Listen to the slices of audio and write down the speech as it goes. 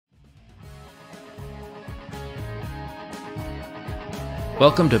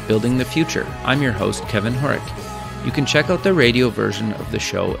Welcome to Building the Future. I'm your host, Kevin Horick. You can check out the radio version of the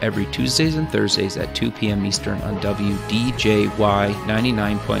show every Tuesdays and Thursdays at 2 p.m. Eastern on WDJY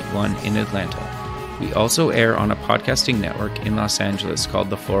 99.1 in Atlanta. We also air on a podcasting network in Los Angeles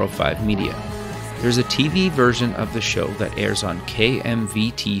called the 405 Media. There's a TV version of the show that airs on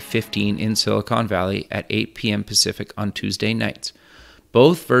KMVT 15 in Silicon Valley at 8 p.m. Pacific on Tuesday nights.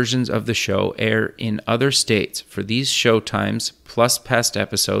 Both versions of the show air in other states. For these show times, plus past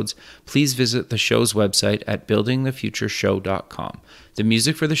episodes, please visit the show's website at buildingthefutureshow.com. The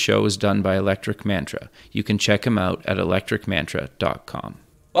music for the show is done by Electric Mantra. You can check him out at electricmantra.com.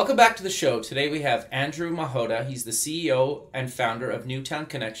 Welcome back to the show. Today we have Andrew Machota. He's the CEO and founder of Newtown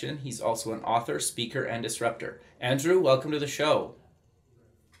Connection. He's also an author, speaker, and disruptor. Andrew, welcome to the show.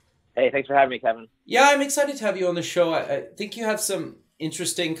 Hey, thanks for having me, Kevin. Yeah, I'm excited to have you on the show. I think you have some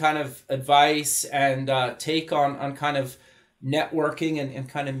interesting kind of advice and take on kind of networking and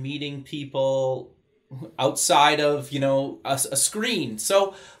kind of meeting people outside of, a screen.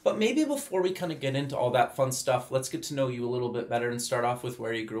 So, but maybe before we kind of get into all that fun stuff, let's get to know you a little bit better and start off with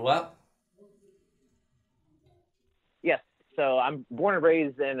where you grew up. Yes. So I'm born and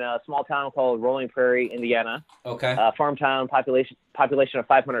raised in a small town called Rolling Prairie, Indiana. Okay. Farm town, population of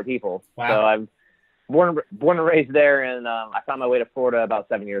 500 people. Wow. So I'm born and raised there, and I found my way to Florida about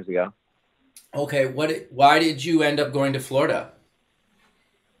 7 years ago. Okay. Why did you end up going to Florida?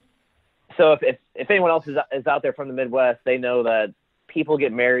 So if anyone else is out there from the Midwest, they know that people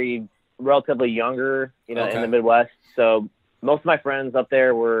get married relatively younger, Okay. in the Midwest. So most of my friends up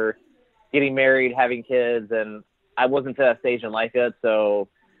there were getting married, having kids, and I wasn't to that stage in life yet. So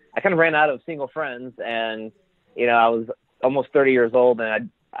I kind of ran out of single friends, and, I was almost 30 years old, and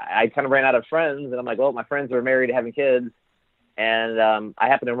I kind of ran out of friends, and I'm like, well, my friends are married, having kids, and I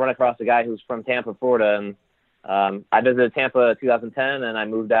happened to run across a guy who's from Tampa, Florida, and I visited Tampa in 2010, and I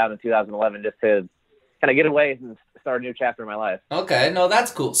moved out in 2011 just to kind of get away and start a new chapter in my life. Okay, no,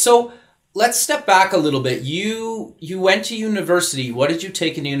 that's cool. So let's step back a little bit. You went to university. What did you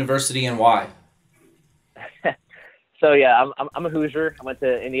take in university and why? So yeah, I'm a Hoosier. I went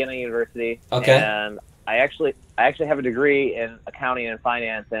to Indiana University. Okay. And I actually have a degree in accounting and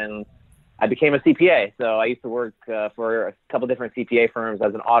finance, and I became a CPA. So I used to work for a couple different CPA firms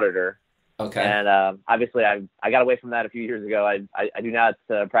as an auditor. Okay. And obviously I got away from that a few years ago. I do not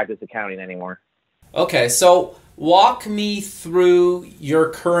practice accounting anymore. Okay, so walk me through your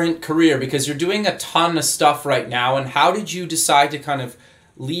current career, because you're doing a ton of stuff right now, and how did you decide to kind of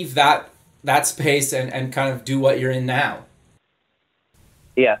leave that space and kind of do what you're in now?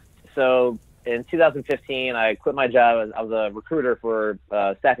 Yeah, so in 2015, I quit my job. I was a recruiter for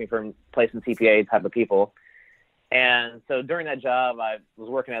a staffing firm placing CPA type of people. And so during that job, I was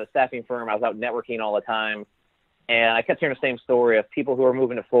working at a staffing firm. I was out networking all the time. And I kept hearing the same story of people who are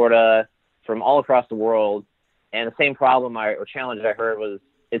moving to Florida from all across the world. And the same problem or challenge I heard was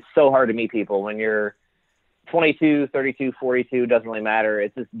it's so hard to meet people when you're 22, 32, 42, doesn't really matter.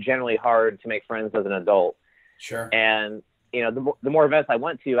 It's just generally hard to make friends as an adult. Sure. And, the more events I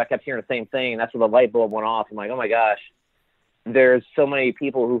went to, I kept hearing the same thing. And that's where the light bulb went off. I'm like, oh my gosh, there's so many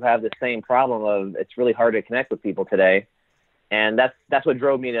people who have the same problem of it's really hard to connect with people today. And that's what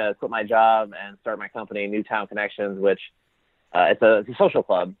drove me to quit my job and start my company, Newtown Connections, which it's a social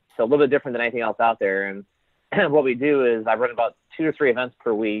club. So a little bit different than anything else out there. And what we do is I run about 2 to 3 events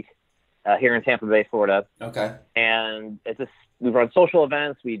per week here in Tampa Bay, Florida. Okay. And we run social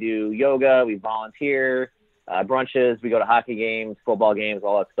events. We do yoga. We volunteer, brunches. We go to hockey games, football games,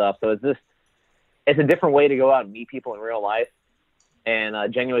 all that stuff. So it's a different way to go out and meet people in real life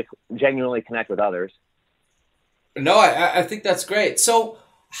and genuinely connect with others. No, I think that's great. So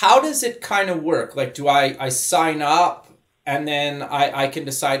how does it kind of work? Like, do I sign up and then I can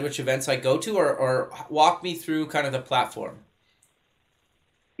decide which events I go to, or walk me through kind of the platform?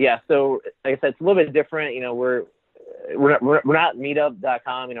 Yeah. So like I said, it's a little bit different. We're not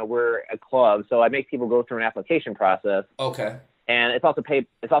meetup.com. We're a club. So I make people go through an application process. Okay. And it's also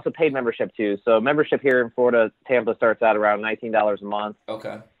paid membership too. So membership here in Florida, Tampa, starts out around $19 a month.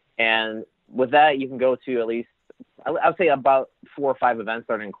 Okay. And with that, you can go to at least, I'd say about 4 or 5 events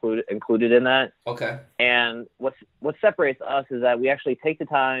that are included in that. Okay. And what separates us is that we actually take the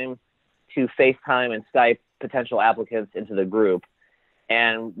time to FaceTime and Skype potential applicants into the group.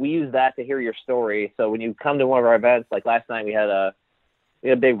 And we use that to hear your story. So when you come to one of our events, like last night, we had a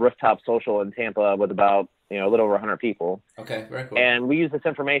big rooftop social in Tampa with about, a little over 100 people. Okay, very cool. And we use this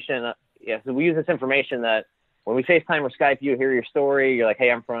information. So we use this information that when we FaceTime or Skype, you hear your story. You're like,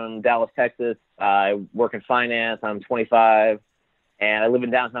 hey, I'm from Dallas, Texas. I work in finance. I'm 25, and I live in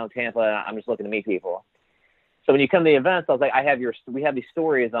downtown Tampa. And I'm just looking to meet people. So when you come to the events, I was like, we have these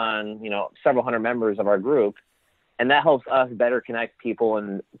stories on, several hundred members of our group, and that helps us better connect people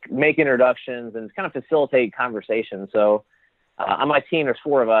and make introductions and kind of facilitate conversation. So on my team, there's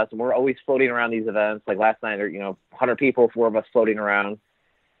 4 of us, and we're always floating around these events. Like last night, 100 people, 4 of us floating around,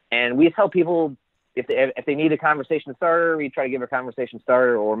 and we tell people if they need a conversation starter, we try to give a conversation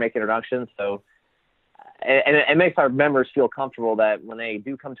starter or make introductions. So, and it makes our members feel comfortable that when they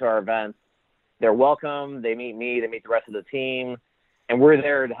do come to our events, they're welcome. They meet me, they meet the rest of the team, and we're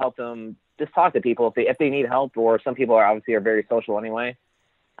there to help them just talk to people if they need help, or some people are very social anyway.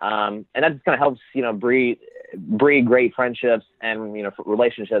 And that just kind of helps, breed great friendships and,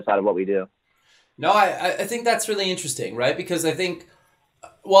 relationships out of what we do. No, I think that's really interesting, right? Because I think,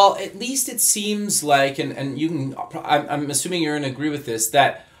 well, at least it seems like, and you can, I'm assuming you're going to agree with this,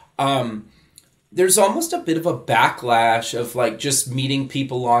 that there's almost a bit of a backlash of like just meeting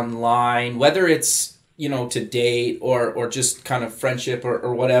people online, whether it's, to date or just kind of friendship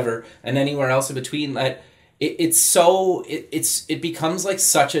or whatever, and anywhere else in between. Like it becomes like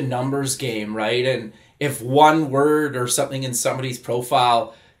such a numbers game, right? And if one word or something in somebody's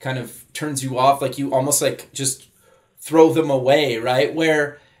profile kind of turns you off, like you almost like just throw them away, right?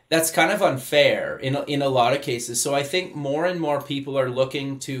 Where that's kind of unfair in a lot of cases. So I think more and more people are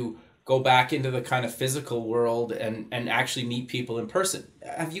looking to go back into the kind of physical world and actually meet people in person.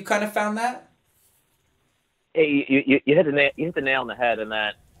 Have you kind of found that? Hey, you hit the nail on the head, in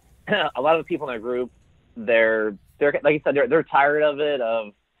that a lot of the people in our group, they're like you said, they're tired of it.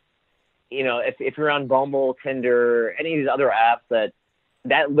 Of if you're on Bumble, Tinder, any of these other apps,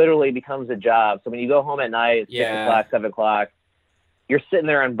 that literally becomes a job. So when you go home at night, it's 6 o'clock, 7 o'clock, you're sitting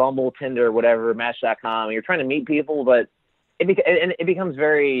there on Bumble, Tinder, whatever, Match.com, and you're trying to meet people, but it becomes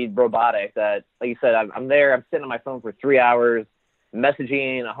very robotic. That, like you said, I'm there, I'm sitting on my phone for 3 hours,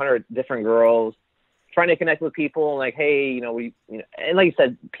 messaging 100 different girls, trying to connect with people, and like, hey, and like you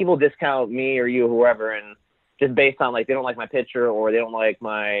said, people discount me or you, whoever, and just based on like they don't like my picture or they don't like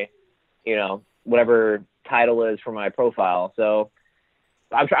my, whatever title is for my profile. So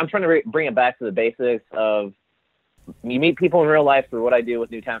I'm trying to bring it back to the basics of, you meet people in real life through what I do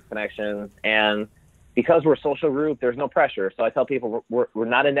with Newtown Connections, and because we're a social group, there's no pressure. So I tell people we're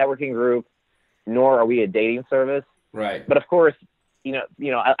not a networking group, nor are we a dating service. Right. But of course,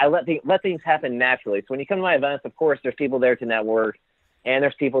 I let things happen naturally. So when you come to my events, of course, there's people there to network, and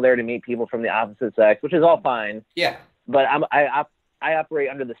there's people there to meet people from the opposite sex, which is all fine. Yeah. But I operate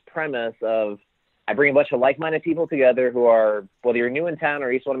under this premise of, I bring a bunch of like-minded people together who are, whether you're new in town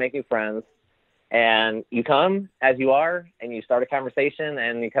or you just want to make new friends, and you come as you are, and you start a conversation,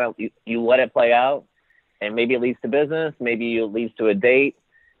 and you let it play out, and maybe it leads to business, maybe it leads to a date,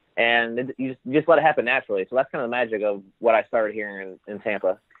 and you just let it happen naturally. So that's kind of the magic of what I started here in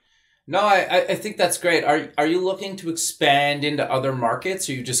Tampa. No, I think that's great. Are you looking to expand into other markets,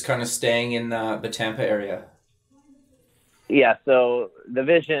 or are you just kind of staying in the Tampa area? Yeah, so the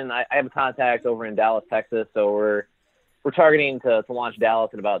vision, I have a contact over in Dallas, Texas, so we're targeting to launch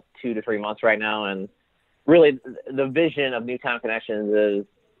Dallas in about 2 to 3 months right now. And really, the vision of Newtown Connections is,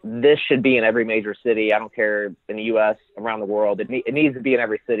 this should be in every major city. I don't care, in the U.S., around the world. It needs to be in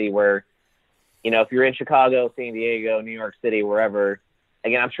every city where, if you're in Chicago, San Diego, New York City, wherever,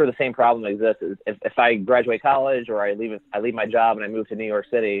 again, I'm sure the same problem exists. If I graduate college or I leave my job and I move to New York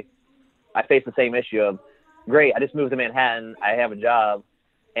City, I face the same issue of, great, I just moved to Manhattan, I have a job,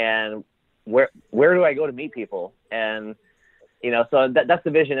 and where do I go to meet people? And so that's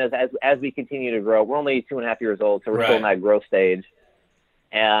the vision, is as we continue to grow. We're only 2.5 years old, so we're still in that growth stage.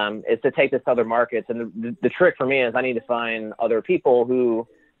 Is to take this to other markets. And the trick for me is, I need to find other people who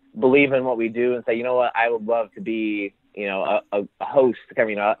believe in what we do and say, you know what, I would love to be, a host.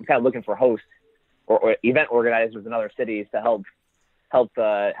 I'm kind of looking for hosts or event organizers in other cities to help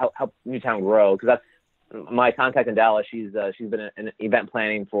Newtown grow. Because that's my contact in Dallas. She's been in event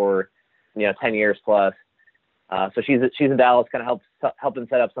planning for 10 years plus. So she's in Dallas, kind of helping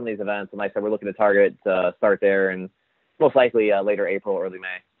set up some of these events. And like I said, we're looking to target start there, and most likely later April, early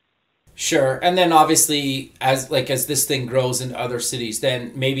May. Sure. And then obviously, as this thing grows into other cities,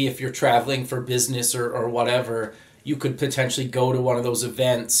 then maybe if you're traveling for business or whatever, you could potentially go to one of those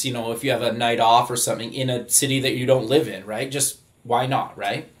events, if you have a night off or something in a city that you don't live in, right? Just why not,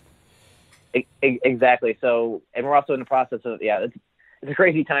 right? Exactly. So, and we're also in the process of, it's a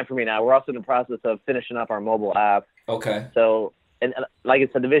crazy time for me now. We're also in the process of finishing up our mobile app. Okay. So, and like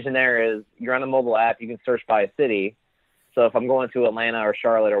I said, the vision there is, you're on the mobile app, you can search by a city. So if I'm going to Atlanta or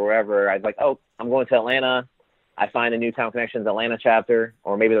Charlotte or wherever, I'm like, oh, I'm going to Atlanta. I find a Newtown Connections Atlanta chapter,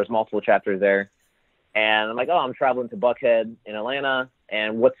 or maybe there's multiple chapters there. And I'm like, oh, I'm traveling to Buckhead in Atlanta,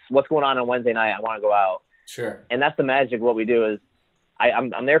 and what's going on Wednesday night? I want to go out. Sure. And that's the magic of what we do is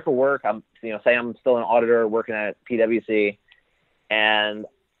I'm there for work. Say I'm still an auditor working at PwC, and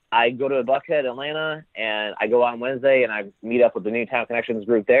I go to Buckhead, Atlanta, and I go on Wednesday and I meet up with the Newtown Connections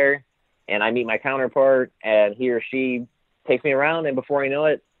group there, and I meet my counterpart, and he or she takes me around, and before I know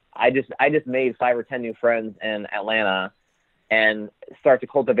it, I just made 5 or 10 new friends in Atlanta, and start to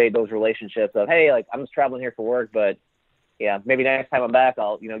cultivate those relationships of, hey, like, I'm just traveling here for work, but yeah, maybe next time I'm back,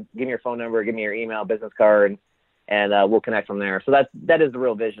 I'll, give me your phone number, give me your email, business card, and we'll connect from there. So that is the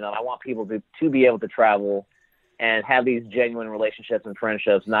real vision of, I want people to be able to travel and have these genuine relationships and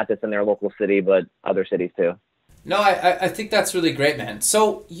friendships, not just in their local city, but other cities too. No, I think that's really great, man.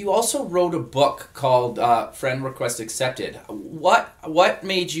 So you also wrote a book called Friend Request Accepted. What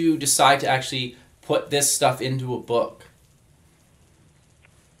made you decide to actually put this stuff into a book?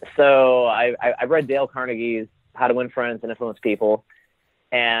 So I read Dale Carnegie's How to Win Friends and Influence People,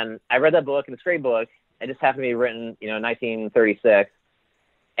 and I read that book, and it's a great book. It just happened to be written, in 1936.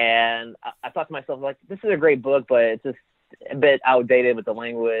 And I thought to myself, like, this is a great book, but it's just a bit outdated with the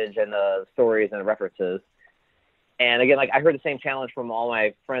language and the stories and the references. And again, like, I heard the same challenge from all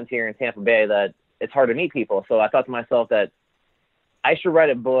my friends here in Tampa Bay that it's hard to meet people. So I thought to myself that I should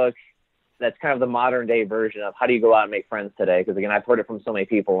write a book that's kind of the modern day version of how do you go out and make friends today? Because again, I've heard it from so many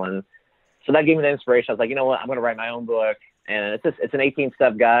people. And so that gave me the inspiration. I was like, you know what, I'm going to write my own book. And it's an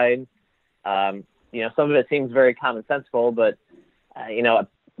 18-step guide. Some of it seems very commonsensical, but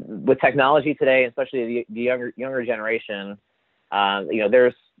with technology today, especially the younger generation,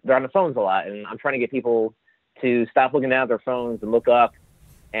 they're on the phones a lot, and I'm trying to get people to stop looking down at their phones and look up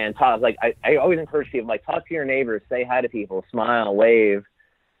and talk. Like, I always encourage people, like, talk to your neighbors, say hi to people, smile, wave.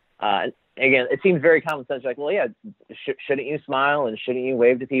 Again, it seems very common sense. Like, well, yeah, shouldn't you smile and shouldn't you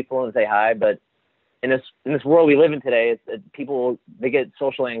wave to people and say hi? But in this world we live in today, people, they get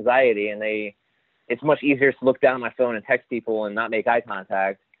social anxiety, and it's much easier to look down at my phone and text people and not make eye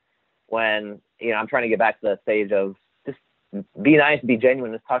contact when, I'm trying to get back to that stage of just be nice, be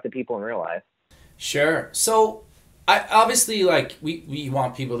genuine, just talk to people in real life. Sure. So I obviously, like, we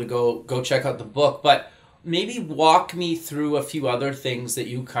want people to go check out the book, but maybe walk me through a few other things that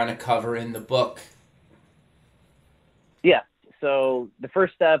you kind of cover in the book. Yeah. So the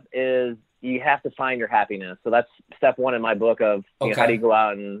first step is you have to find your happiness. So that's step 1 in my book of how do you go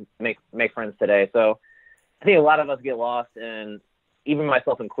out and make friends today. So I think a lot of us get lost, and even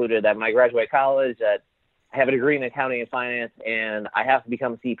myself included, that when I graduate college, that I have a degree in accounting and finance, and I have to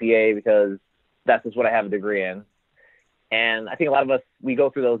become a CPA because that's just what I have a degree in. And I think a lot of us, we go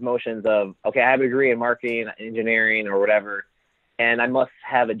through those motions of, okay, I have a degree in marketing, engineering, or whatever, and I must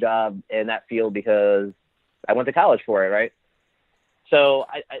have a job in that field because I went to college for it, right? So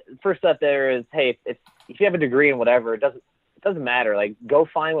first step there is, hey, if you have a degree in whatever, it doesn't matter. Like, go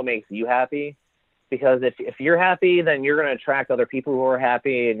find what makes you happy, because if you're happy, then you're going to attract other people who are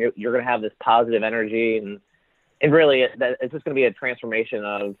happy, and you're going to have this positive energy, and really it's just going to be a transformation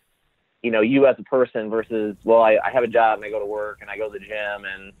of, you as a person versus, well, I have a job and I go to work and I go to the gym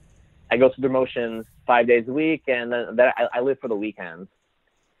and I go through the motions 5 days a week, and then I live for the weekends.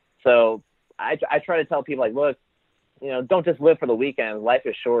 So I try to tell people, like, look, don't just live for the weekend. Life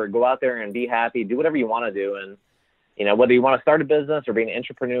is short. Go out there and be happy. Do whatever you want to do. And, whether you want to start a business or be an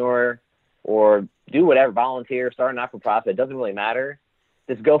entrepreneur or do whatever, volunteer, start a not-for-profit, it doesn't really matter.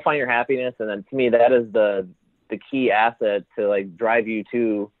 Just go find your happiness. And then to me, that is the key asset to, like, drive you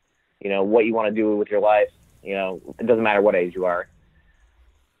to, what you want to do with your life. It doesn't matter what age you are.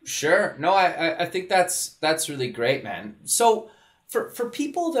 Sure. No, I think that's really great, man. So for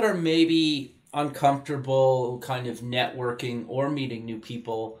people that are maybe uncomfortable kind of networking or meeting new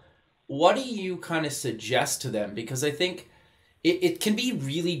people, what do you kind of suggest to them? Because I think it can be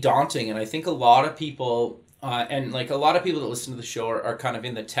really daunting, and I think a lot of people and like a lot of people that listen to the show are kind of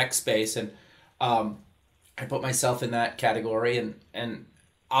in the tech space, and I put myself in that category, and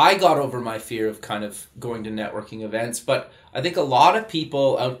I got over my fear of kind of going to networking events, but I think a lot of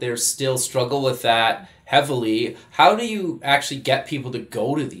people out there still struggle with that heavily. How do you actually get people to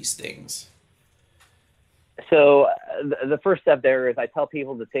go to these things? So the first step there is I tell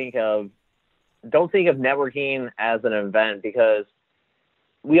people to don't think of networking as an event, because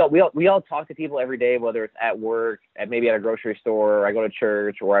we all talk to people every day, whether it's at work, maybe at a grocery store, or I go to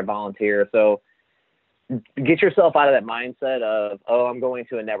church, or I volunteer. So get yourself out of that mindset of, oh, I'm going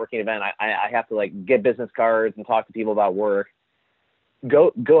to a networking event, I have to, like, get business cards and talk to people about work.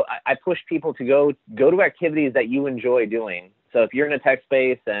 I push people to go to activities that you enjoy doing. So if you're in a tech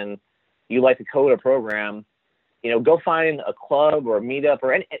space and you like to code a program, go find a club or a meetup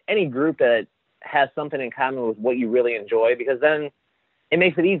or any group that has something in common with what you really enjoy, because then it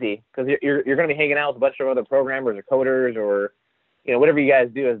makes it easy because you're going to be hanging out with a bunch of other programmers or coders or, whatever you guys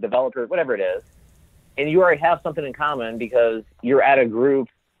do as developers, whatever it is. And you already have something in common because you're at a group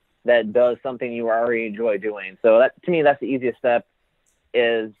that does something you already enjoy doing. So that, to me, that's the easiest step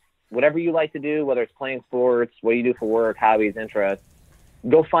is whatever you like to do, whether it's playing sports, what you do for work, hobbies, interests,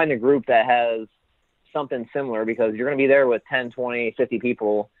 go find a group that has something similar because you're going to be there with 10, 20, 50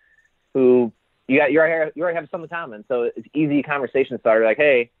 people who you already have something common. So it's easy conversation starter. Like,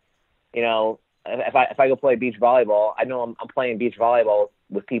 hey, if I go play beach volleyball, I know I'm playing beach volleyball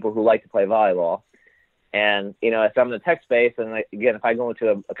with people who like to play volleyball. And, if I'm in the tech space and again, if I go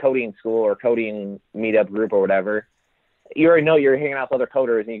into a coding school or coding meetup group or whatever, you already know you're hanging out with other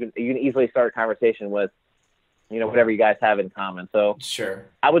coders and you can easily start a conversation with, whatever you guys have in common. So sure,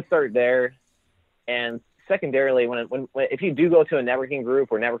 I would start there. And secondarily, if you do go to a networking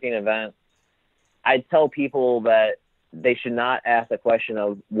group or networking event, I'd tell people that they should not ask the question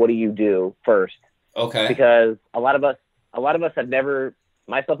of what do you do first. Okay. Because a lot of us have never,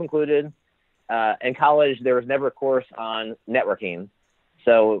 myself included, in college, there was never a course on networking.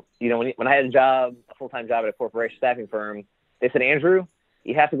 So, when I had a full-time job at a corporation staffing firm, they said, Andrew,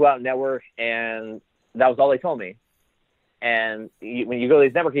 you have to go out and network. And that was all they told me. And when you go to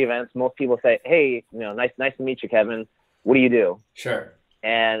these networking events, most people say, hey, nice to meet you, Kevin. What do you do? Sure.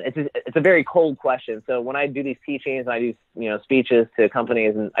 And it's a very cold question. So when I do these teachings and I do, speeches to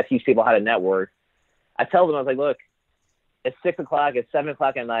companies and I teach people how to network, I tell them, I was like, look, it's 6 o'clock, it's 7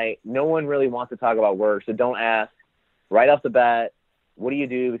 o'clock at night. No one really wants to talk about work. So don't ask right off the bat, what do you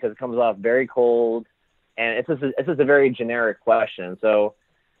do? Because it comes off very cold. And it's just a very generic question. So,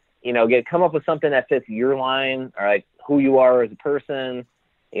 come up with something that fits your line or like who you are as a person.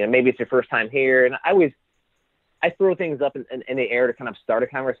 Maybe it's your first time here. And I throw things up in the air to kind of start a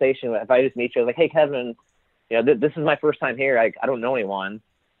conversation. If I just meet you, I was like, hey, Kevin, this is my first time here. I don't know anyone.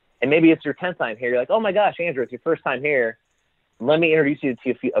 And maybe it's your 10th time here. You're like, oh my gosh, Andrew, it's your first time here. Let me introduce you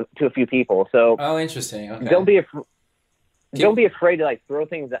to a few people. So interesting. Okay. Don't be afraid to like throw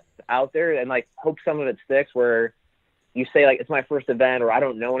things out there and like hope some of it sticks where you say like, it's my first event or I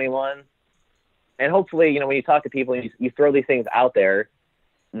don't know anyone. And hopefully, when you talk to people and you throw these things out there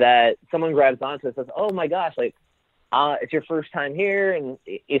that someone grabs onto and says, oh my gosh, like, it's your first time here. And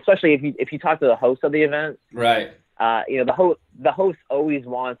especially if you talk to the host of the event, right. The host always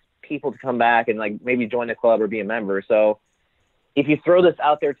wants people to come back and like maybe join the club or be a member. So if you throw this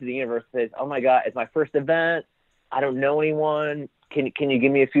out there to the universe and says, oh my God, it's my first event. I don't know anyone. Can you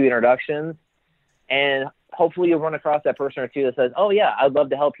give me a few introductions? And hopefully you'll run across that person or two that says, oh yeah, I'd love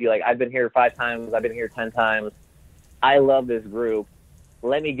to help you. Like I've been here 5 times. I've been here 10 times. I love this group.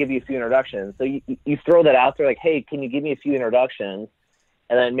 Let me give you a few introductions. So you throw that out there like, hey, can you give me a few introductions?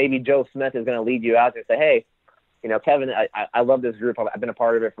 And then maybe Joe Smith is going to lead you out there and say, hey, Kevin, I love this group. I've been a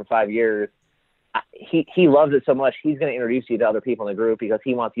part of it for 5 years. He loves it so much. He's going to introduce you to other people in the group because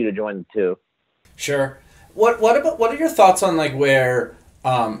he wants you to join too. Sure. What are your thoughts on like where,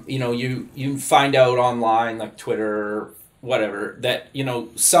 you find out online, like Twitter or whatever, that,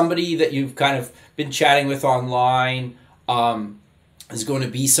 somebody that you've kind of been chatting with online, is going to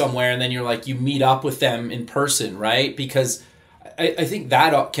be somewhere and then you're like, you meet up with them in person, right? Because I think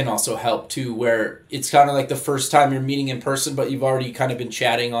that can also help too, where it's kind of like the first time you're meeting in person, but you've already kind of been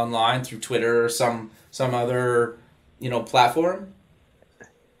chatting online through Twitter or some other, platform.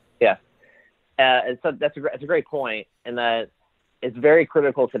 Yeah. And so that's a great point, and that it's very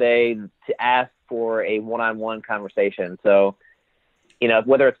critical today to ask for a one-on-one conversation. So,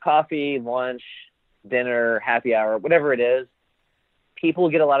 whether it's coffee, lunch, dinner, happy hour, whatever it is, people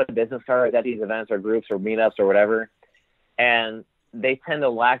get a lot of business cards at these events or groups or meetups or whatever, and they tend to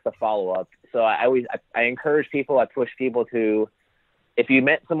lack the follow-up. So I encourage people, I push people to, if you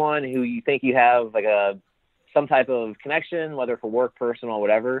met someone who you think you have like some type of connection, whether for work, personal,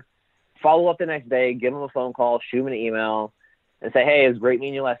 whatever, follow up the next day, give them a phone call, shoot them an email, and say, hey, it was great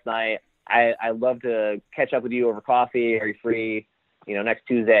meeting you last night. I'd love to catch up with you over coffee. Are you free, next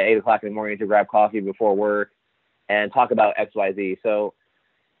Tuesday at 8 o'clock in the morning to grab coffee before work and talk about X, Y, Z. So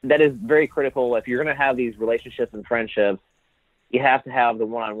that is very critical. If you're going to have these relationships and friendships, you have to have the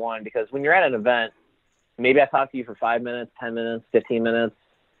one-on-one, because when you're at an event, maybe I talk to you for 5 minutes, 10 minutes, 15 minutes,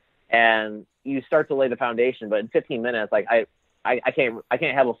 and you start to lay the foundation. But in 15 minutes, like I can't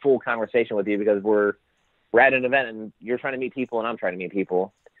have a full conversation with you because we're at an event and you're trying to meet people and I'm trying to meet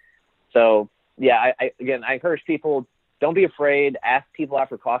people. So yeah, I encourage people, don't be afraid. Ask people out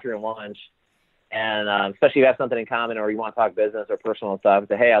for coffee or lunch, and especially if you have something in common or you want to talk business or personal stuff.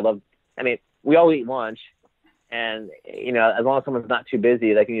 Say, hey, we all eat lunch, and as long as someone's not too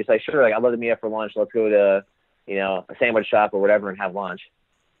busy, they can just say, sure, like I'd love to meet up for lunch. Let's go to a sandwich shop or whatever and have lunch.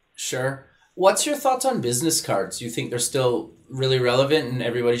 Sure. What's your thoughts on business cards? Do you think they're still really relevant and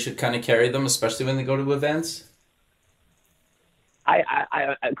everybody should kind of carry them, especially when they go to events?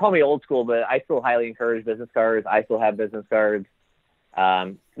 I call me old school, but I still highly encourage business cards. I still have business cards.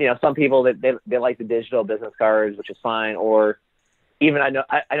 Some people that they like the digital business cards, which is fine. Or even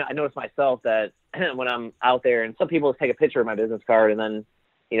I notice myself that when I'm out there, and some people take a picture of my business card, and then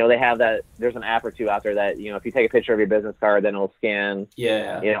they have that. There's an app or two out there that if you take a picture of your business card, then it'll scan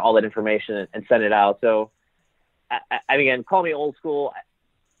all that information and send it out. So again, call me old school.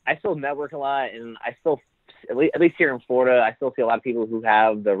 I still network a lot, and I still, at least here in Florida, I still see a lot of people who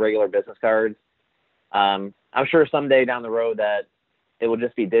have the regular business cards. I'm sure someday down the road that it will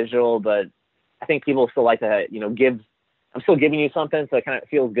just be digital, but I think people still like to, give. I'm still giving you something, so it kind of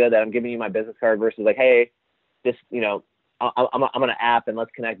feels good that I'm giving you my business card versus like, hey, this, I'm on an app and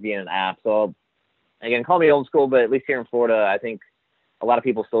let's connect via an app. So again, call me old school, but at least here in Florida, I think a lot of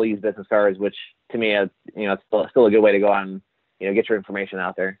people still use business cards, which to me, it's still a good way to go on, get your information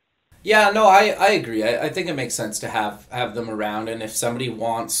out there. Yeah, no, I agree. I think it makes sense to have them around. And if somebody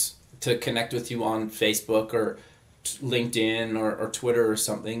wants to connect with you on Facebook or LinkedIn or Twitter or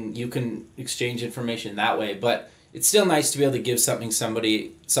something, you can exchange information that way. But it's still nice to be able to give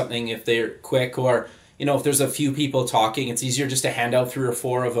something if they're quick, or if there's a few people talking, it's easier just to hand out 3 or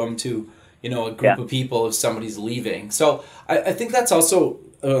 4 of them to a group of people if somebody's leaving. So I think that's also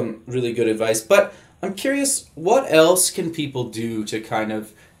really good advice. But I'm curious, what else can people do to kind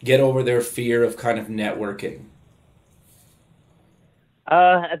of get over their fear of kind of networking?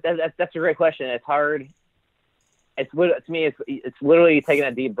 That's a great question. It's hard. To me, it's literally taking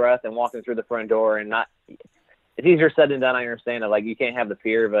a deep breath and walking through the front door, and not. It's easier said than done. I understand that, like, you can't have the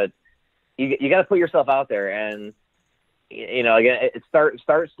fear, but you got to put yourself out there, and again, start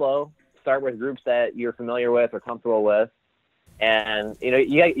slow. Start with groups that you're familiar with or comfortable with, and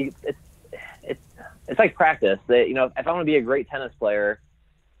it's like practice. That if I want to be a great tennis player,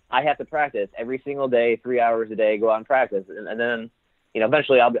 I have to practice every single day, 3 hours a day, go out and practice, and then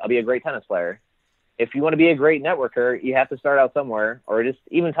eventually I'll be a great tennis player. If you want to be a great networker, you have to start out somewhere, or just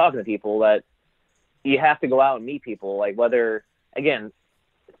even talking to people. That you have to go out and meet people. Like, whether, again,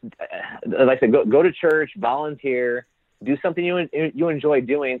 like I said, go to church, volunteer, do something you enjoy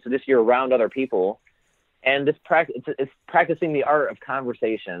doing, so just you're around other people, and this it's practicing the art of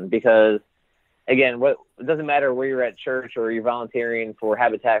conversation. Because again, it doesn't matter where you're at church or you're volunteering for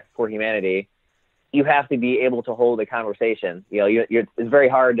Habitat for Humanity, you have to be able to hold a conversation. It's very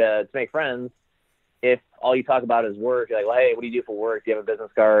hard to make friends if all you talk about is work. You're like, well, hey, what do you do for work? Do you have a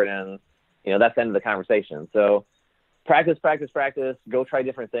business card? And that's the end of the conversation. So practice, go try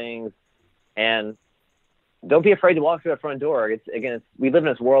different things, and don't be afraid to walk through that front door. We live in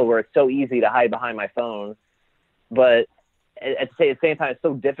this world where it's so easy to hide behind my phone, but at the same time, it's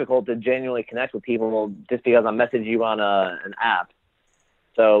so difficult to genuinely connect with people just because I message you on an app.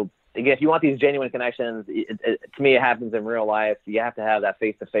 So again, if you want these genuine connections, to me, it happens in real life. You have to have that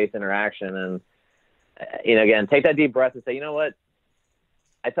face-to-face interaction, and again, take that deep breath and say, you know what?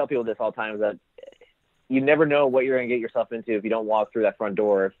 I tell people this all the time, that you never know what you're going to get yourself into if you don't walk through that front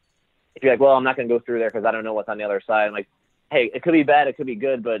door. If you're like, well, I'm not going to go through there because I don't know what's on the other side. I'm like, hey, it could be bad, it could be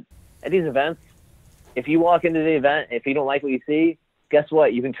good, but at these events, if you walk into the event, if you don't like what you see, guess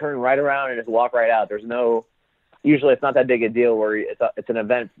what? You can turn right around and just walk right out. Usually it's not that big a deal where it's an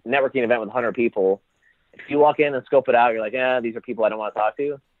event, networking event with 100 people. If you walk in and scope it out, you're like, these are people I don't want to talk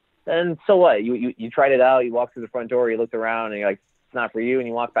to. Then so what? You tried it out. You walked through the front door. You looked around, and you're like, it's not for you, and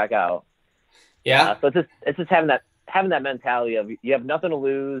you walk back out. Yeah. So it's just having that mentality of you have nothing to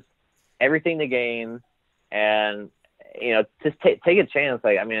lose, everything to gain, and just take a chance.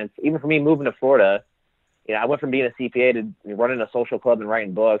 Like, I mean, even for me moving to Florida, I went from being a CPA to running a social club and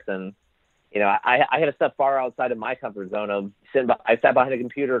writing books, and I had to step far outside of my comfort zone of I sat behind a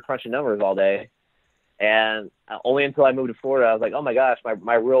computer crunching numbers all day. And only until I moved to Florida, I was like, oh my gosh,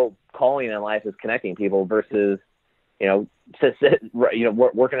 my real calling in life is connecting people versus,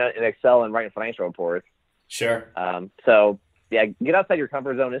 working in Excel and writing financial reports. Sure. So yeah, get outside your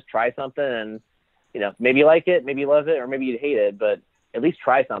comfort zone, just try something, and, maybe you like it, maybe you love it, or maybe you hate it, but at least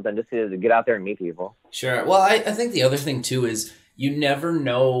try something just to get out there and meet people. Sure. Well, I think the other thing too is you never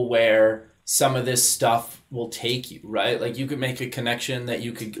know where some of this stuff will take you, right? Like, you could make a connection that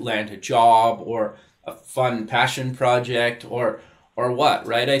you could land a job or a fun passion project or what,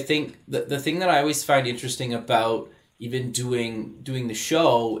 right? I think the thing that I always find interesting about even doing the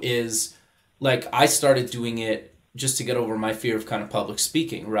show is, like, I started doing it just to get over my fear of kind of public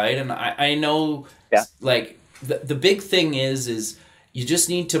speaking, right? And I know, like, the big thing is you just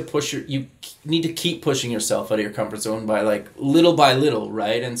need to you need to keep pushing yourself out of your comfort zone by like little by little,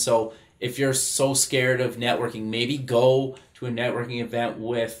 right? And so if you're so scared of networking, maybe go to a networking event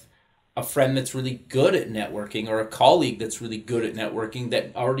with a friend that's really good at networking, or a colleague that's really good at networking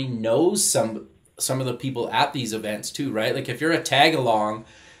that already knows some of the people at these events too, right? Like if you're a tag along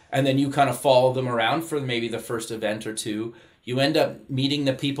and then you kind of follow them around for maybe the first event or two, you end up meeting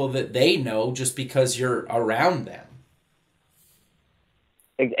the people that they know just because you're around them.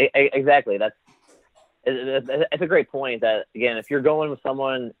 Exactly. It's a great point. That again, if you're going with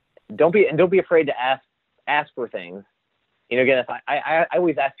someone, don't be afraid to ask for things. You know, again, if I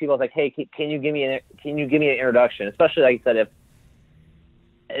always ask people, like, hey, can you give me an introduction? Especially like you said, if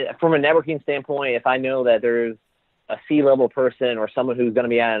from a networking standpoint, if I know that there's a C-level person or someone who's going to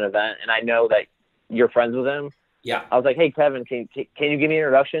be at an event, and I know that you're friends with them, yeah, I was like, hey, Kevin, can you give me an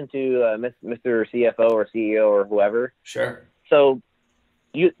introduction to Mr. CFO or CEO or whoever? Sure. So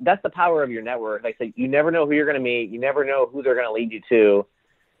that's the power of your network. Like I said, you never know who you're going to meet. You never know who they're going to lead you to.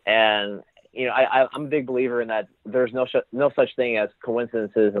 And, you know, I'm a big believer in that there's no such thing as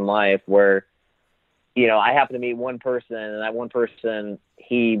coincidences in life where, you know, I happen to meet one person, and that one person,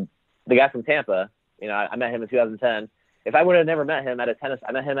 the guy from Tampa, you know, I met him in 2010. If I would have never met him I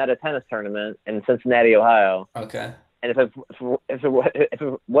met him at a tennis tournament in Cincinnati, Ohio. Okay. And if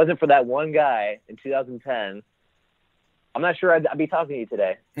it wasn't for that one guy in 2010, I'm not sure I'd be talking to you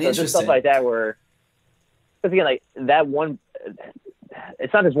today. So just stuff like that where, because again, like that one,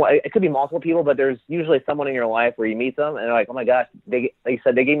 it's not just one, it could be multiple people, but there's usually someone in your life where you meet them and they're like, oh my gosh, like you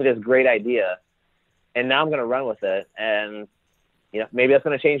said, they gave me this great idea and now I'm going to run with it. And, you know, maybe that's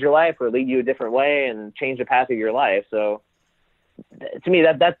going to change your life or lead you a different way and change the path of your life. So to me,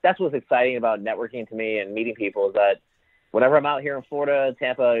 that's what's exciting about networking to me and meeting people, is that whenever I'm out here in Florida,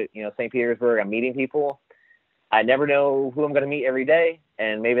 Tampa, you know, St. Petersburg, I'm meeting people. I never know who I'm going to meet every day.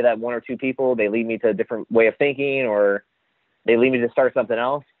 And maybe that one or two people, they lead me to a different way of thinking, or they lead me to start something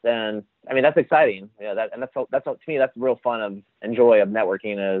else. And I mean, that's exciting. Yeah. That's to me, that's the real fun and joy of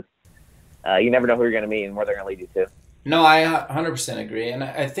networking is you never know who you're going to meet and where they're going to lead you to. No, I 100% agree. And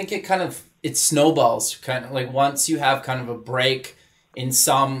I think it snowballs kind of like once you have kind of a break in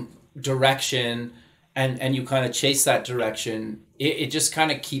some direction and you kind of chase that direction, it just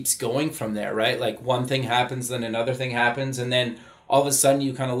kind of keeps going from there, right? Like one thing happens, then another thing happens. And then all of a sudden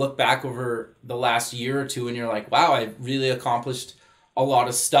you kind of look back over the last year or two and you're like, wow, I really accomplished a lot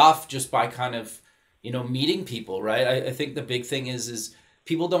of stuff just by kind of, you know, meeting people, right? I think the big thing is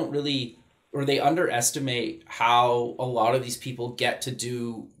people don't really, or they underestimate how a lot of these people get to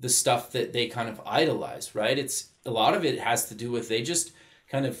do the stuff that they kind of idolize, right? A lot of it has to do with they just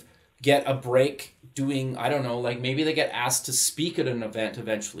kind of get a break doing, I don't know, like maybe they get asked to speak at an event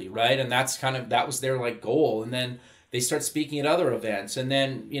eventually, right? And that was their like goal. And then they start speaking at other events, and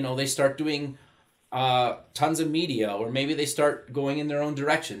then, you know, they start doing tons of media, or maybe they start going in their own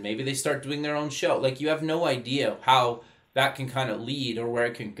direction. Maybe they start doing their own show. Like you have no idea how that can kind of lead or where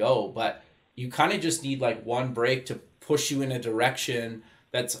it can go, but you kind of just need like one break to push you in a direction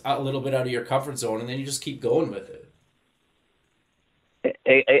that's a little bit out of your comfort zone, and then you just keep going with it.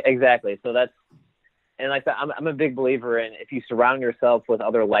 Exactly. So and like that, I'm a big believer in, if you surround yourself with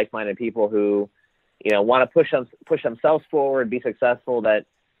other like-minded people who, you know, want to push themselves forward, be successful, that,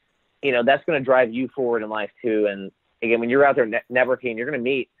 you know, that's going to drive you forward in life too. And again, when you're out there networking, you're going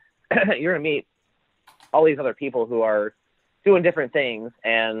to meet all these other people who are doing different things.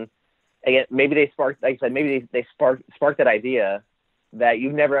 And again, maybe they sparked, like I said, maybe they sparked that idea that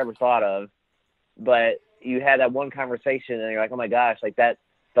you've never ever thought of, but you had that one conversation and you're like, oh my gosh, like that,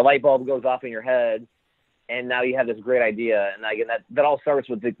 the light bulb goes off in your head. And now you have this great idea. And again, that all starts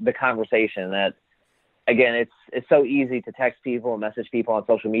with the conversation. That, again, it's so easy to text people and message people on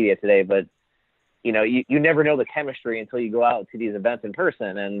social media today, but you know, you never know the chemistry until you go out to these events in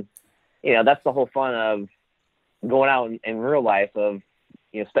person. And, you know, that's the whole fun of going out in real life, of,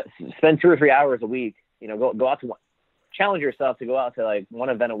 you know, spend 2 or 3 hours a week, you know, go out to challenge yourself to go out to like one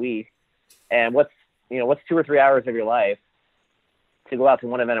event a week. And what's 2 or 3 hours of your life to go out to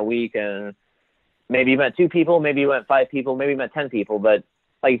one event a week, and maybe you met 2 people, maybe you met 5 people, maybe you met 10 people, but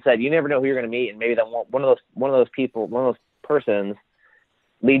like you said, you never know who you're going to meet, and maybe that one of those people, one of those persons,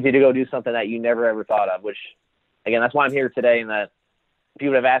 leads you to go do something that you never ever thought of. Which, again, that's why I'm here today. And that if you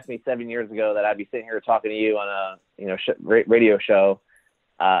would have asked me 7 years ago that I'd be sitting here talking to you on a radio show,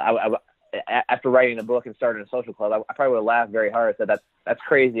 after writing a book and starting a social club, I probably would have laughed very hard. Said that's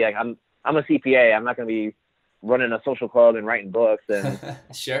crazy. Like I'm a CPA. I'm not going to be running a social club and writing books. And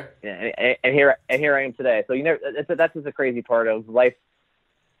sure. And here I am today. So that's just a crazy part of life.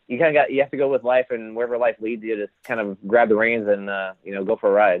 you have to go with life, and wherever life leads you, just kind of grab the reins and go for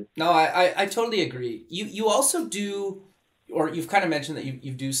a ride. No, I totally agree. You also do, or you've kind of mentioned that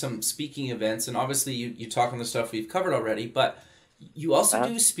you do some speaking events, and obviously you talk on the stuff we've covered already, but you also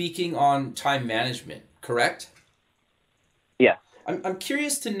do speaking on time management, correct? Yeah. I'm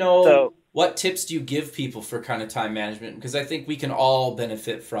curious to know, what tips do you give people for kind of time management? Because I think we can all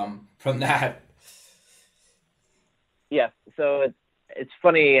benefit from that. Yeah. So it's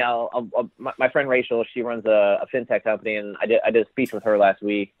funny. My friend Rachel, she runs a fintech company, and I did a speech with her last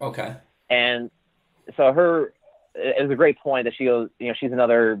week. Okay. And so it was a great point that she goes, she's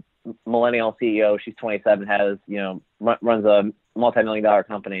another millennial CEO. She's 27, has, runs a multi-million-dollar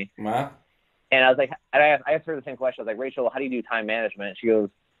company. Wow. And I was like, I asked her the same question. I was like, Rachel, how do you do time management? She goes,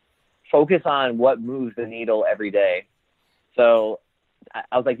 focus on what moves the needle every day. So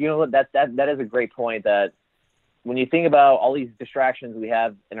I was like, that is a great point, that when you think about all these distractions we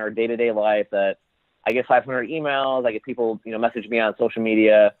have in our day-to-day life, that I get 500 emails, I get people, message me on social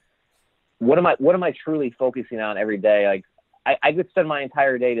media. What am I truly focusing on every day? Like I could spend my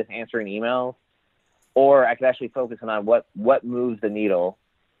entire day just answering emails, or I could actually focus on what moves the needle.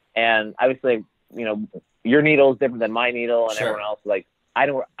 And obviously, your needle is different than my needle, and Sure. everyone else. Like I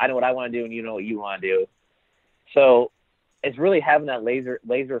know what I want to do, and you know what you want to do. So it's really having that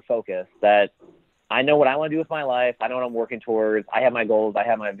laser focus, that I know what I want to do with my life. I know what I'm working towards. I have my goals. I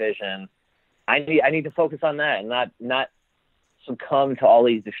have my vision. I need to focus on that, and not succumb to all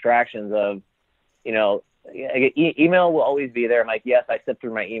these distractions of, email will always be there. I'm like, yes, I sift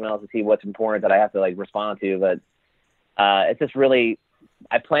through my emails to see what's important that I have to respond to, but it's just really,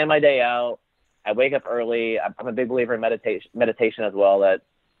 I plan my day out. I wake up early. I'm a big believer in meditation as well, that,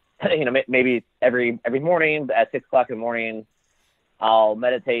 maybe every morning at 6:00 in the morning, I'll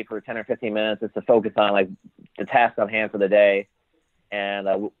meditate for 10 or 15 minutes just to focus on the task on hand for the day. And,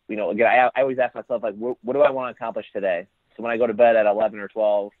 again, I always ask myself, what do I want to accomplish today? So when I go to bed at 11 or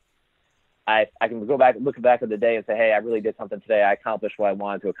 12, I can look back at the day and say, hey, I really did something today. I accomplished what I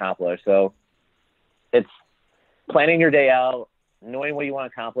wanted to accomplish. So it's planning your day out, knowing what you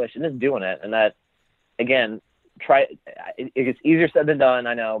want to accomplish, and just doing it. And that, again, it's easier said than done,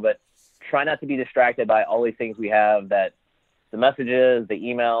 I know, but try not to be distracted by all these things we have, that the messages, the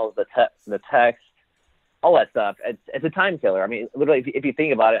emails, the text, all that stuff. It's a time killer. I mean, literally, if you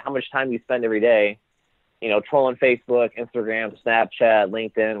think about it, how much time you spend every day, trolling Facebook, Instagram, Snapchat,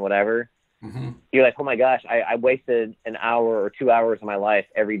 LinkedIn, whatever. Mm-hmm. You're like, oh my gosh, I wasted an hour or 2 hours of my life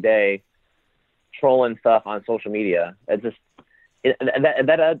every day trolling stuff on social media. It's just,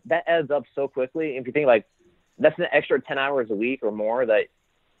 that adds up so quickly. If you think that's an extra 10 hours a week or more, that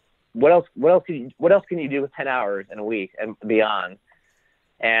what else can you do with 10 hours in a week and beyond?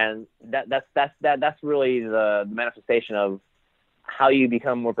 And that's really the manifestation of how you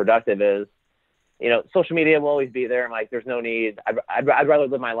become more productive. Is, social media will always be there. I'm like, there's no need. I'd rather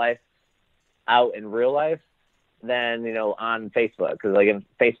live my life out in real life than, on Facebook. Cause in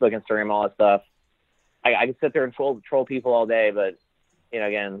Facebook, Instagram, all that stuff, I can sit there and troll people all day, but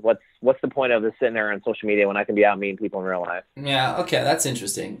again, what's the point of just sitting there on social media when I can be out meeting people in real life? Yeah. Okay. That's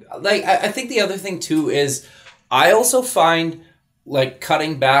interesting. I think the other thing too is I also find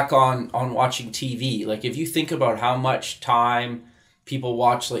cutting back on watching TV. If you think about how much time people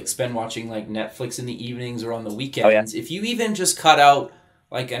spend watching Netflix in the evenings or on the weekends, if you even just cut out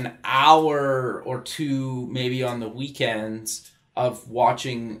an hour or two, maybe on the weekends, of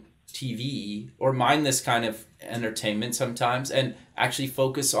watching TV or mindless kind of entertainment sometimes, and actually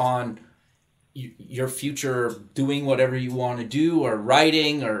focus on your future, doing whatever you want to do, or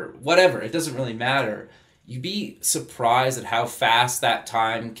writing or whatever, it doesn't really matter. You'd be surprised at how fast that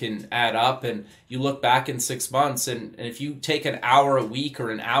time can add up. And you look back in 6 months, and if you take an hour a week or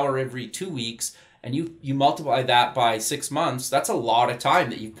an hour every 2 weeks, and you multiply that by 6 months, that's a lot of time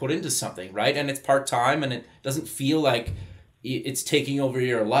that you put into something, right? And it's part-time, and it doesn't feel like it's taking over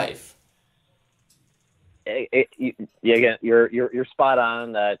your life. Again, you're spot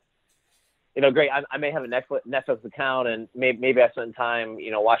on that. Great. I may have a Netflix account, and maybe I spend time,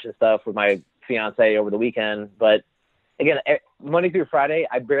 watching stuff with my fiance over the weekend. But again, Monday through Friday,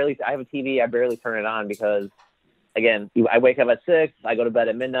 I have a TV. I barely turn it on because, again, I wake up at 6, I go to bed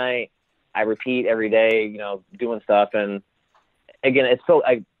at midnight, I repeat every day, doing stuff. And again, it's so,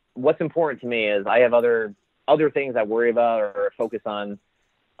 what's important to me is I have other things I worry about or focus on,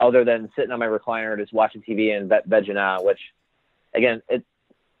 other than sitting on my recliner, just watching TV and vegging out, which, again,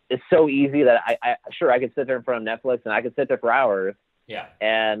 it's so easy that I could sit there in front of Netflix and I could sit there for hours. Yeah.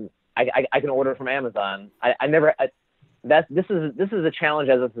 And I can order from Amazon. This is a challenge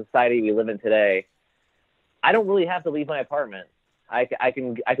as a society we live in today. I don't really have to leave my apartment. I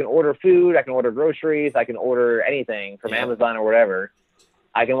can order food, I can order groceries, I can order anything from Amazon or whatever.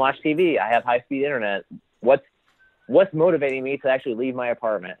 I can watch TV. I have high-speed internet. What's motivating me to actually leave my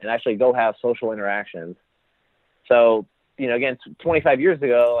apartment and actually go have social interactions? So, again, 25 years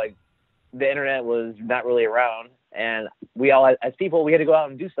ago, like, the internet was not really around, and we all, as people, we had to go out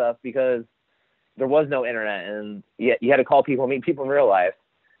and do stuff because there was no internet, and you had to call people, meet people in real life.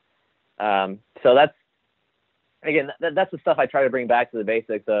 So that's the stuff I try to bring back to the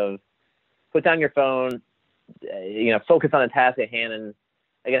basics of put down your phone, focus on the task at hand, and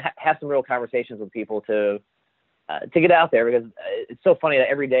again, have some real conversations with people to get out there, because it's so funny that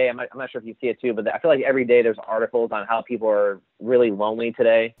every day, I'm not sure if you see it too, but I feel like every day there's articles on how people are really lonely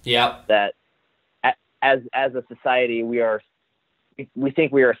today. Yeah. That as a society, we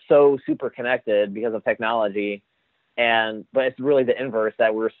think we are so super connected because of technology, but it's really the inverse,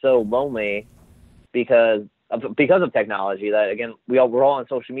 that we're so lonely because of technology, that again, we're all on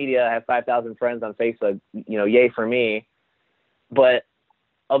social media. I have 5,000 friends on Facebook, yay for me. But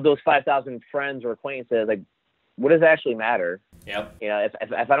of those 5,000 friends or acquaintances, like, what does actually matter? Yep.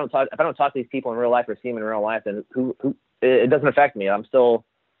 If I don't talk to these people in real life or see them in real life, then who it doesn't affect me. I'm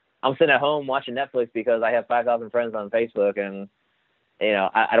sitting at home watching Netflix because I have 5,000 friends on Facebook, and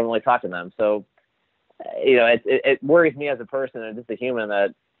I don't really talk to them. So it worries me as a person and just a human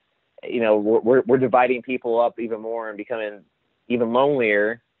that we're dividing people up even more and becoming even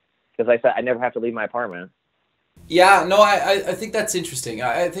lonelier, because like I said, I never have to leave my apartment. Yeah, no, I think that's interesting.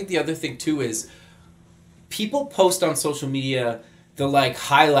 I think the other thing too is people post on social media the like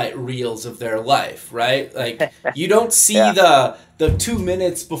highlight reels of their life, right? Like you don't see the 2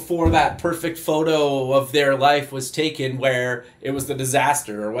 minutes before that perfect photo of their life was taken where it was the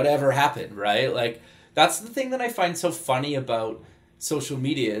disaster or whatever happened, right? Like that's the thing that I find so funny about social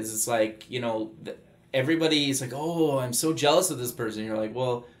media is it's like, everybody's like, oh, I'm so jealous of this person. You're like,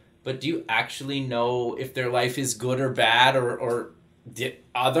 well, but do you actually know if their life is good or bad or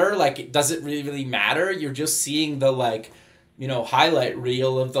other? Like, does it really matter? You're just seeing the like, highlight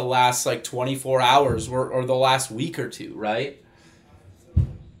reel of the last like 24 hours or the last week or two, right?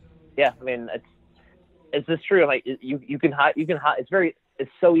 Yeah, I mean, it's just true. Like you can hide.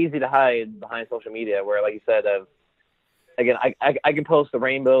 It's so easy to hide behind social media. Where, like you said, again, I can post the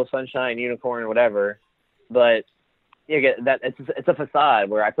rainbow, sunshine, unicorn, whatever, but it's a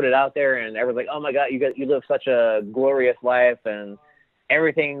facade where I put it out there and everyone's like, oh my God, you live such a glorious life and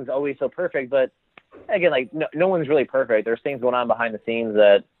everything's always so perfect. But again, like no one's really perfect. There's things going on behind the scenes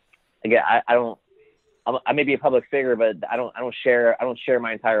that, again, I may be a public figure, but I don't share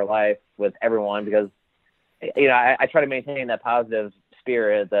my entire life with everyone, because I try to maintain that positive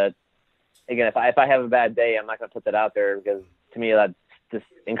spirit that, again, if I have a bad day, I'm not going to put that out there, because to me that's just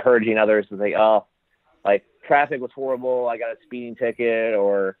encouraging others to say, oh, like traffic was horrible, I got a speeding ticket,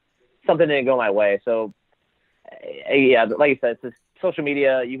 or something didn't go my way. So but like you said, it's just social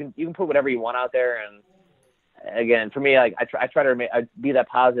media. You can put whatever you want out there, and again, for me, like I try to be that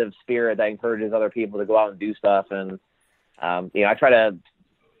positive spirit that encourages other people to go out and do stuff, and I try to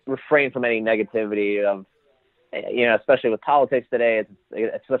refrain from any negativity of, especially with politics today.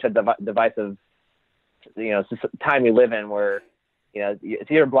 It's such a divisive, it's just a time we live in where, it's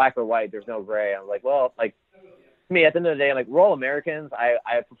either black or white. There's no gray. I'm like, well, like, to me, at the end of the day, I'm like, we're all Americans.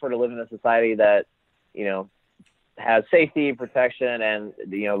 I prefer to live in a society that, has safety, protection, and,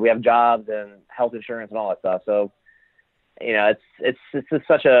 we have jobs and health insurance and all that stuff. So, it's just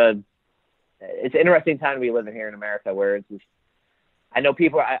it's an interesting time to be living here in America, where it's just, I know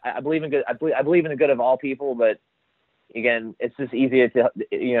people, I believe in good, I believe in the good of all people, but again, it's just easier to,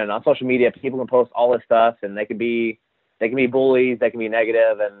 on social media, people can post all this stuff, and they can be bullies, they can be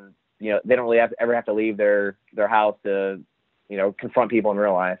negative, and they don't really ever have to leave their house to confront people in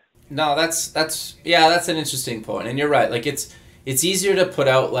real life. No, that's an interesting point, and you're right. Like it's easier to put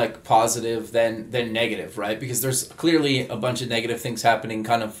out like positive than negative, right? Because there's clearly a bunch of negative things happening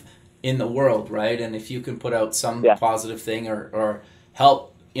kind of in the world, right? And if you can put out some positive thing or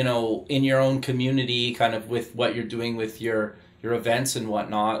help, in your own community, kind of with what you're doing with your events and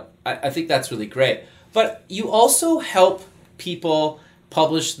whatnot, I think that's really great. But you also help people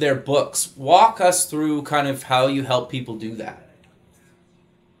publish their books. Walk us through kind of how you help people do that.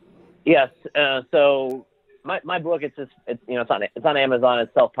 Yes. So my book, it's on Amazon.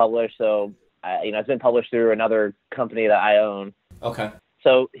 It's self-published. So it's been published through another company that I own. Okay.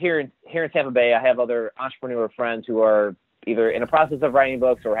 So here in Tampa Bay, I have other entrepreneur friends who are either in the process of writing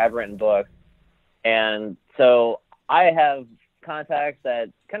books or have written books. And so I have contacts that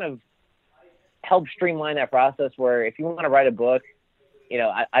kind of help streamline that process, where if you want to write a book,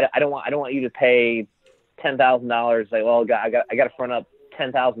 I don't want you to pay $10,000. Like, well, I got to front up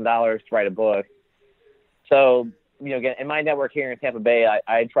 $10,000 to write a book. So, again, in my network here in Tampa Bay,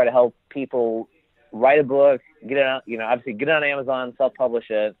 I try to help people write a book, get it on, obviously get it on Amazon, self-publish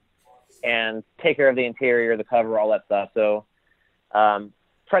it, and take care of the interior, the cover, all that stuff. So, so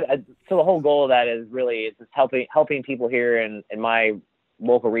the whole goal of that is really just helping people here in my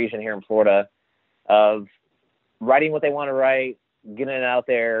local region here in Florida of writing what they want to write, getting it out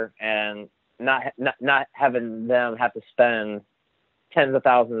there, and not having them have to spend tens of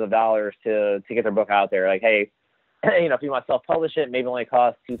thousands of dollars to get their book out there. Like, hey, if you want to self-publish it, maybe only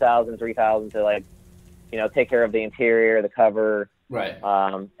cost $2,000, $3,000 to, like, take care of the interior, the cover, right,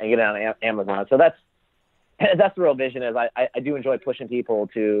 and get it on Amazon. So that's the real vision. Is I do enjoy pushing people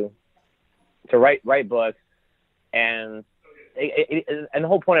to write books, and and the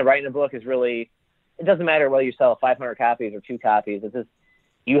whole point of writing a book is really, it doesn't matter whether you sell 500 copies or 2 copies. It's just,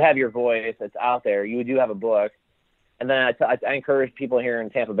 you have your voice. It's out there. You do have a book. And then I encourage people here in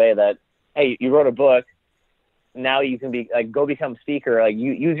Tampa Bay that, hey, you wrote a book. Now you can go become a speaker. Like,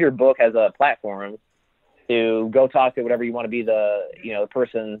 you use your book as a platform to go talk to whatever you want to be the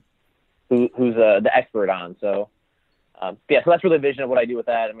person who's the expert on. So, so that's really the vision of what I do with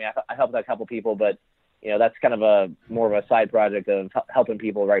that. I mean, I help a couple people, but that's kind of more of a side project of helping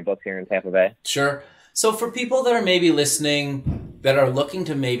people write books here in Tampa Bay. Sure. So for people that are maybe listening that are looking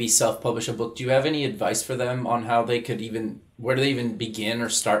to maybe self-publish a book, do you have any advice for them on how they could where do they even begin or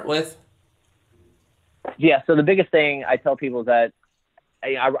start with? Yeah. So the biggest thing I tell people is that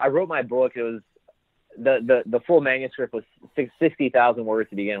I wrote my book. It was the full manuscript was 60,000 words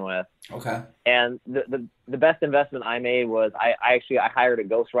to begin with. Okay. And the best investment I made was I hired a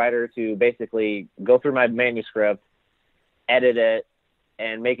ghostwriter to basically go through my manuscript, edit it,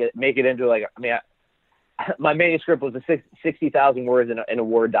 and make it into my manuscript was 60,000 words in a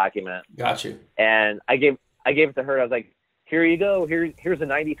Word document. Got you. And I gave it to her. I was like, here you go. Here's a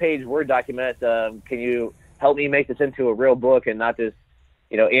 90-page Word document. Can you help me make this into a real book and not just,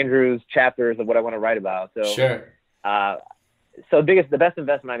 Andrew's chapters of what I want to write about? So sure. So the best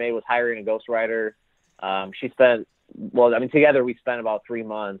investment I made was hiring a ghostwriter. Together we spent about 3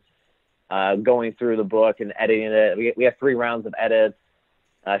 months going through the book and editing it. We had 3 rounds of edits.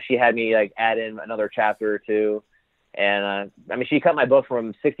 She had me add in another chapter or 2. And she cut my book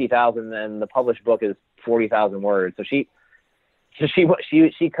from 60,000 and the published book is 40,000 words. So she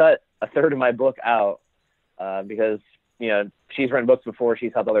cut a third of my book out because, she's written books before.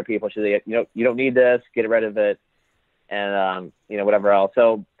 She's helped other people. She's like, you don't need this, get rid of it. And, whatever else.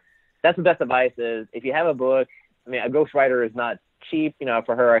 So that's the best advice is if you have a book, a ghostwriter is not cheap.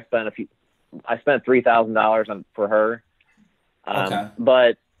 For her, I spent $3,000 for her. Okay.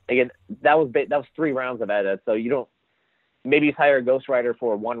 But again, that was 3 rounds of edits. So maybe you hire a ghostwriter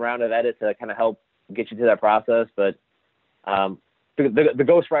for 1 round of edit to kind of help get you through that process. But the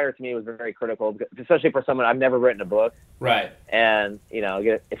ghostwriter to me was very critical, especially for someone. I've never written a book. Right. And,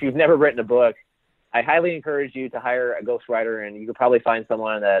 if you've never written a book, I highly encourage you to hire a ghostwriter, and you could probably find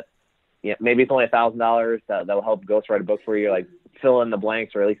someone that, maybe it's only $1,000 that will help ghostwrite a book for you, like fill in the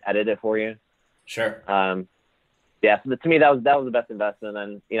blanks or at least edit it for you. Sure. So to me, that was the best investment.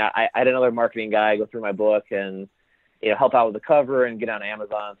 And, I had another marketing guy go through my book and, help out with the cover and get on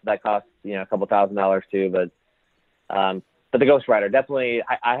Amazon. So that costs, a couple $1,000s too. But the ghostwriter, definitely,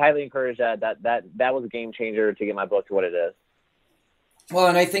 I highly encourage that was a game changer to get my book to what it is. Well,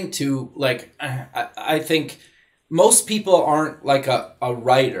 and I think too, I think most people aren't like a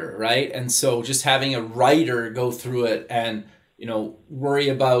writer, right? And so just having a writer go through it and, worry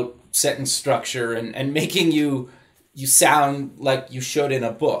about sentence structure and making you sound like you should in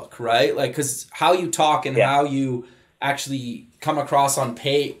a book, right? Because how you talk and how you actually come across on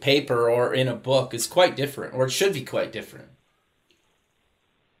paper or in a book is quite different, or it should be quite different.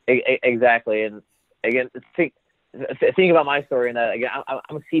 Exactly. And again, think about my story in that, again,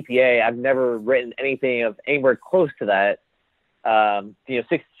 I'm a CPA. I've never written anything of anywhere close to that.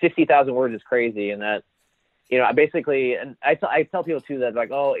 60,000 words is crazy. And that, I basically, and I tell people too that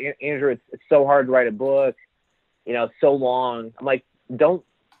oh, Andrew, it's so hard to write a book, it's so long. I'm like, don't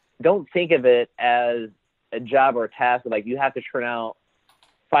think of it as a job or a task. You have to turn out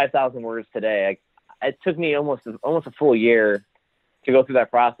 5,000 words today. It took me almost a full year to go through that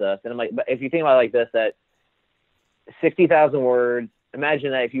process. And I'm like, but if you think about it like this, that 60,000 words,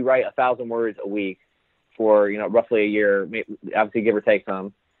 imagine that if you write 1,000 words a week for, roughly a year, obviously give or take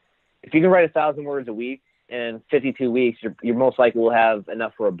some, if you can write 1,000 words a week in 52 weeks, you most likely will have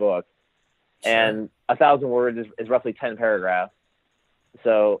enough for a book. Sure. And 1,000 words is roughly 10 paragraphs.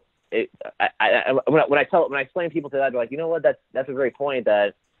 So when I explain people to that, they're like, you know what, that's a great point,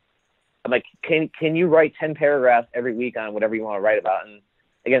 that I'm like, can you write 10 paragraphs every week on whatever you want to write about? And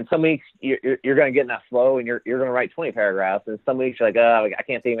again, some weeks you're going to get in that flow and you're going to write 20 paragraphs. And some weeks you're like, oh, I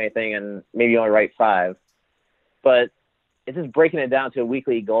can't think of anything. And maybe you only write 5. But it's just breaking it down to a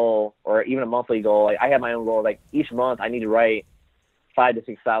weekly goal or even a monthly goal. Like I have my own goal. Like each month I need to write 5,000 to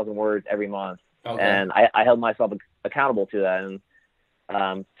 6,000 words every month. Okay. And I held myself accountable to that. And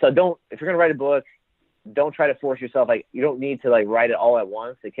so if you're going to write a book, don't try to force yourself. Like you don't need to like write it all at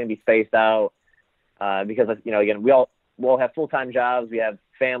once. It can be spaced out because again, we all have full-time jobs. We have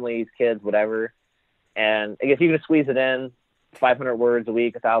families, kids, whatever. And I guess you can squeeze it in 500 words a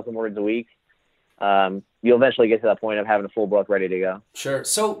week, 1,000 words a week. You'll eventually get to that point of having a full book ready to go. Sure.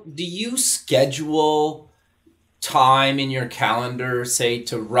 So do you schedule time in your calendar, say,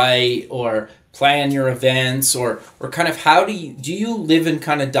 to write or plan your events or kind of how do you live and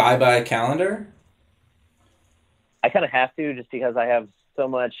kind of die by a calendar? I kind of have to, just because I have so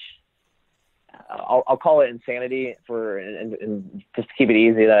much, I'll call it insanity and just to keep it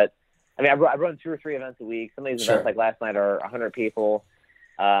easy. That I run 2 or 3 events a week. Some of these events, like last night, are 100 people.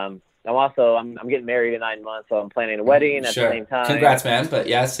 I'm getting married in 9 months, so I'm planning a wedding at the same time. Congrats, man! But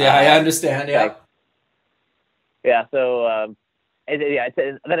yes, I understand. Yeah, yeah. So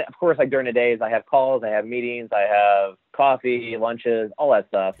then of course, like during the days, I have calls, I have meetings, I have coffee, lunches, all that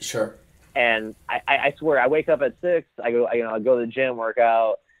stuff. Sure. And I swear, I wake up at 6. I go to the gym, work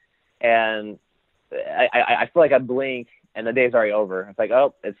out, and I feel like I blink and the day's already over. It's like,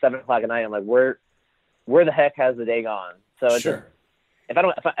 oh, it's 7 o'clock at night. I'm like, where the heck has the day gone? So it's just, if I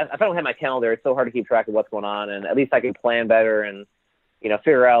don't have my calendar, it's so hard to keep track of what's going on. And at least I can plan better and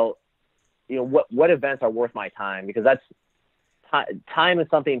figure out what events are worth my time, because that's time is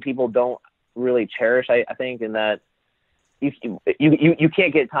something people don't really cherish. I think in that. You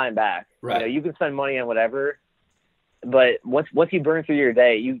can't get time back. Right. You can spend money on whatever, but once you burn through your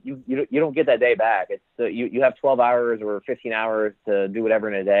day, you don't get that day back. It's you have 12 hours or 15 hours to do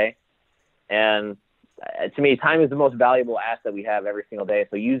whatever in a day, and to me, time is the most valuable asset we have every single day.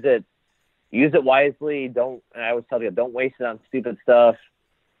 So use it wisely. I always tell you, don't waste it on stupid stuff.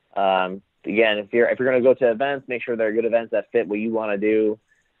 Again, if you're going to go to events, make sure they're good events that fit what you want to do.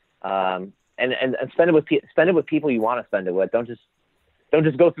 And spend it with people you want to spend it with. Don't just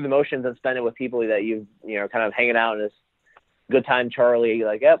go through the motions and spend it with people that kind of hanging out in this good time. Charlie,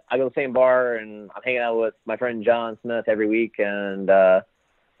 like, yep, I go to the same bar and I'm hanging out with my friend John Smith every week, and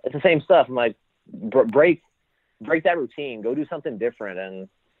it's the same stuff. I'm like, break that routine. Go do something different,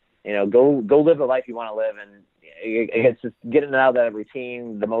 and go live the life you want to live. And it's just getting out of that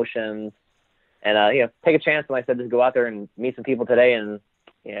routine, the motions, and take a chance. And like I said, just go out there and meet some people today, and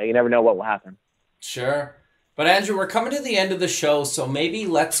you never know what will happen. Sure. But Andrew, we're coming to the end of the show, so maybe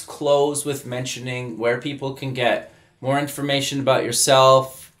let's close with mentioning where people can get more information about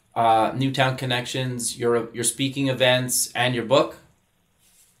yourself, Newtown Connections, your speaking events, and your book.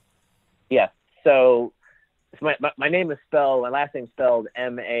 Yeah. So my name is spelled, my last name is spelled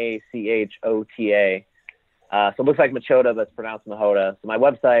Machota. So it looks like Machota, but it's pronounced Machota. So my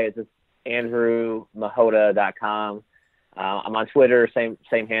website is just andrewmachota.com. I'm on Twitter, same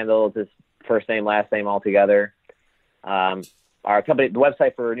handle, just first name, last name all together. Our company, the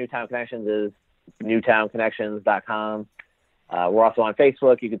website for Newtown Connections is newtownconnections.com. We're also on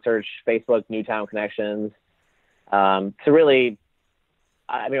Facebook. You can search Facebook Newtown Connections. So really,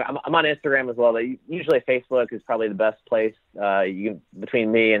 I'm on Instagram as well, but usually Facebook is probably the best place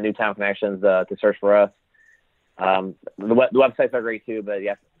between me and Newtown Connections to search for us. The websites are great too, but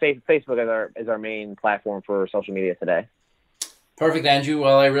yeah, Facebook is our main platform for social media today. Perfect, Andrew.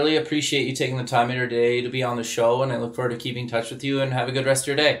 Well, I really appreciate you taking the time in your day to be on the show, and I look forward to keeping in touch with you, and have a good rest of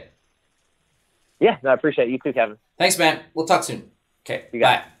your day. Yeah, I appreciate it. You too, Kevin. Thanks, man. We'll talk soon. Okay,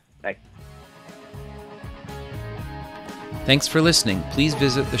 bye. Bye. Thanks for listening. Please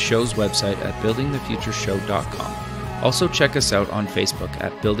visit the show's website at buildingthefutureshow.com. Also check us out on Facebook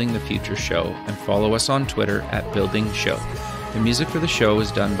at Building the Future Show, and follow us on Twitter at Building Show. The music for the show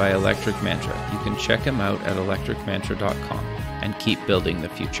is done by Electric Mantra. You can check him out at electricmantra.com, and keep building the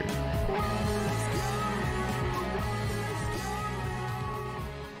future.